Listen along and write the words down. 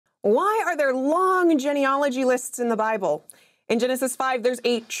Why are there long genealogy lists in the Bible? In Genesis 5, there's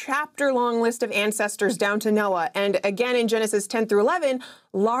a chapter-long list of ancestors down to Noah, and again in Genesis 10 through 11,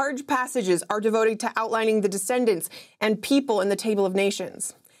 large passages are devoted to outlining the descendants and people in the Table of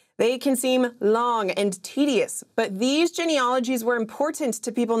Nations. They can seem long and tedious, but these genealogies were important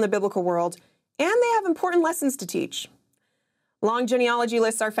to people in the biblical world, and they have important lessons to teach. Long genealogy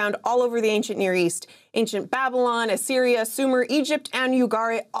lists are found all over the ancient Near East. Ancient Babylon, Assyria, Sumer, Egypt, and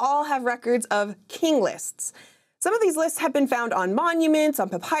Ugarit all have records of king lists. Some of these lists have been found on monuments, on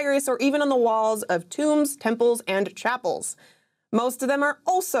papyrus, or even on the walls of tombs, temples, and chapels. Most of them are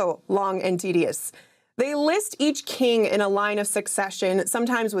also long and tedious. They list each king in a line of succession,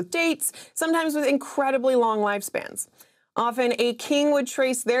 sometimes with dates, sometimes with incredibly long lifespans. Often, a king would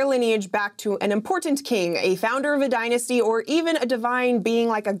trace their lineage back to an important king, a founder of a dynasty, or even a divine being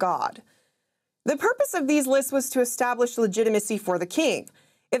like a god. The purpose of these lists was to establish legitimacy for the king.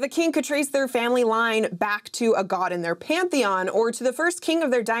 If a king could trace their family line back to a god in their pantheon or to the first king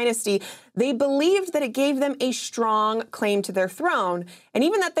of their dynasty, they believed that it gave them a strong claim to their throne, and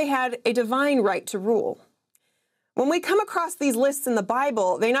even that they had a divine right to rule. When we come across these lists in the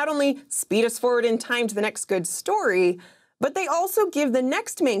Bible, they not only speed us forward in time to the next good story, but they also give the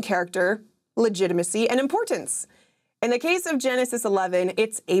next main character legitimacy and importance. In the case of Genesis 11,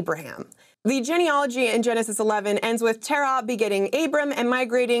 it's Abraham. The genealogy in Genesis 11 ends with Terah begetting Abram and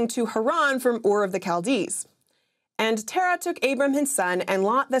migrating to Haran from Ur of the Chaldees. And Terah took Abram his son, and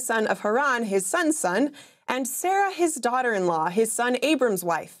Lot the son of Haran his son's son, and Sarah his daughter-in-law, his son Abram's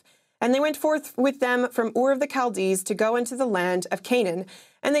wife. And they went forth with them from Ur of the Chaldees to go into the land of Canaan,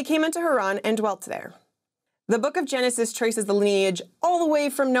 and they came into Haran and dwelt there. The book of Genesis traces the lineage all the way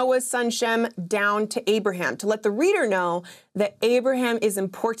from Noah's son Shem down to Abraham to let the reader know that Abraham is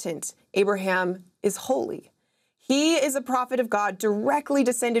important. Abraham is holy. He is a prophet of God directly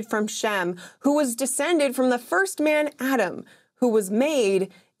descended from Shem, who was descended from the first man, Adam, who was made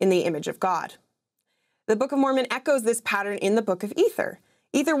in the image of God. The Book of Mormon echoes this pattern in the Book of Ether.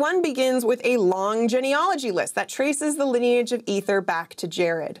 Ether 1 begins with a long genealogy list that traces the lineage of Ether back to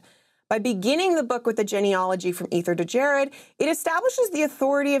Jared. By beginning the book with the genealogy from Ether to Jared, it establishes the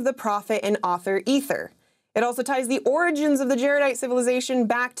authority of the prophet and author Ether. It also ties the origins of the Jaredite civilization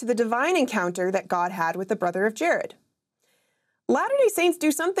back to the divine encounter that God had with the brother of Jared. Latter-day Saints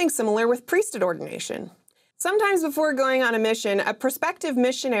do something similar with priesthood ordination. Sometimes before going on a mission, a prospective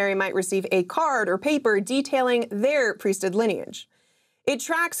missionary might receive a card or paper detailing their priesthood lineage. It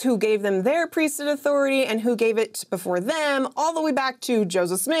tracks who gave them their priesthood authority and who gave it before them, all the way back to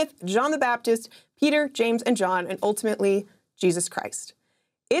Joseph Smith, John the Baptist, Peter, James, and John, and ultimately Jesus Christ.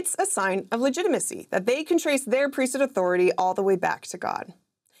 It's a sign of legitimacy that they can trace their priesthood authority all the way back to God.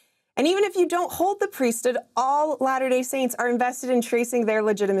 And even if you don't hold the priesthood, all Latter-day Saints are invested in tracing their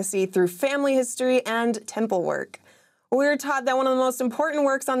legitimacy through family history and temple work. We're taught that one of the most important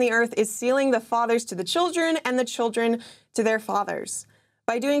works on the earth is sealing the fathers to the children and the children to their fathers.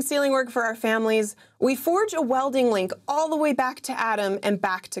 By doing sealing work for our families, we forge a welding link all the way back to Adam and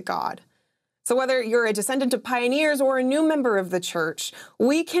back to God. So whether you're a descendant of pioneers or a new member of the church,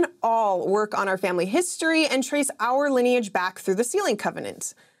 we can all work on our family history and trace our lineage back through the sealing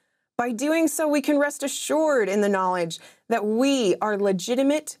covenant. By doing so, we can rest assured in the knowledge that we are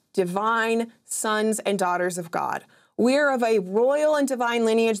legitimate, divine sons and daughters of God. We're of a royal and divine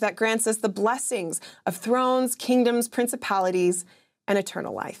lineage that grants us the blessings of thrones, kingdoms, principalities, and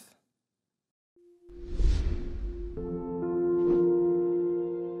eternal life.